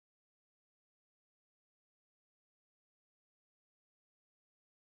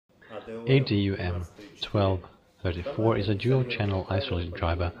ADuM1234 is a dual-channel isolated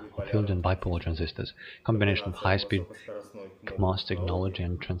driver of field and bipolar transistors. Combination of high-speed CMOS technology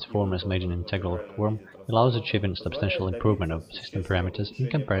and transformers made in integral form allows achieving substantial improvement of system parameters in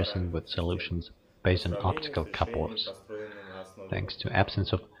comparison with solutions based on optical couplers. Thanks to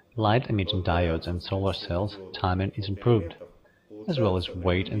absence of light-emitting diodes and solar cells, timing is improved, as well as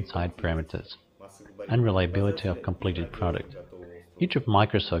weight and side parameters, and reliability of completed product. Each of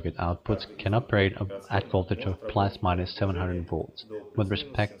microcircuit outputs can operate at voltage of ±700 volts with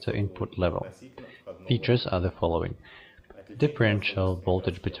respect to input level. Features are the following: differential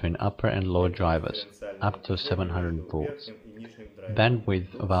voltage between upper and lower drivers up to 700 volts,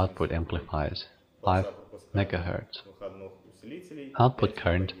 bandwidth of output amplifiers 5 MHz, output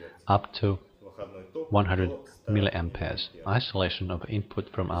current up to 100 mA, isolation of input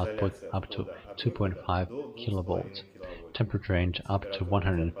from output up to 2.5 kV, temperature range up to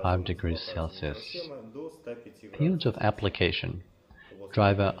 105 degrees Celsius. Fields of application: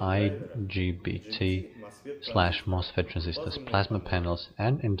 driver IGBT / MOSFET transistors, plasma panels,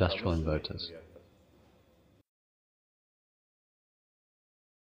 and industrial inverters.